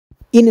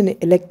In an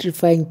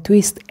electrifying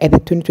twist at the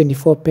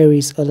 2024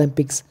 Paris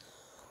Olympics,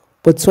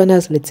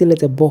 Botswana's Letsile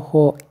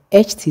Tebogo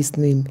etched his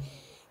name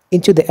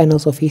into the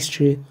annals of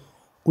history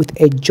with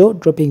a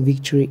jaw-dropping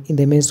victory in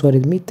the men's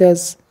 200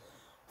 meters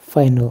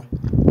final.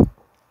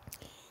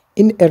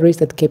 In a race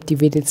that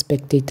captivated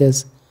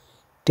spectators,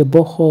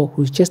 Tebogo,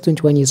 who's just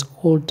 21 years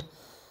old,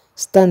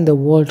 stunned the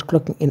world,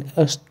 clocking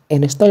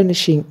an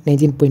astonishing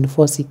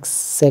 19.46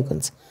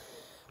 seconds,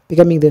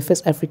 becoming the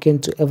first African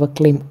to ever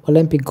claim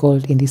Olympic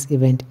gold in this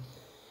event.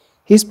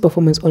 His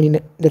performance only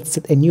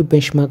set a new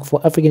benchmark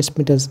for African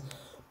sprinters,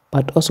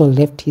 but also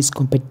left his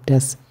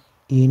competitors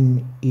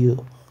in awe.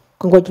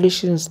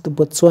 Congratulations to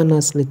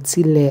Botswana's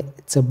Letsile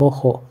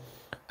Tebogo.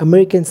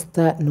 American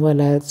star Noah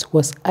Lyles, who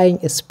was eyeing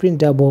a sprint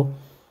double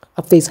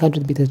after his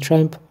 100-meter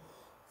triumph,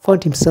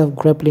 found himself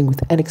grappling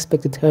with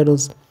unexpected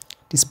hurdles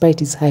despite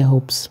his high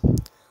hopes.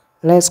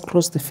 Lyles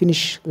crossed the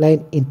finish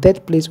line in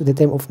third place with a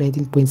time of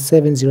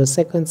 19.70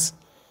 seconds.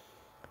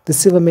 The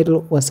silver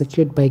medal was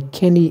secured by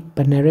Kenny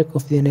Banarek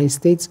of the United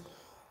States,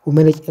 who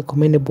managed a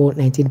commendable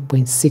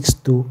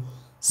 19.62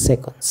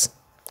 seconds.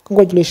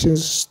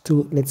 Congratulations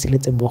to Letsile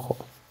Tebogo.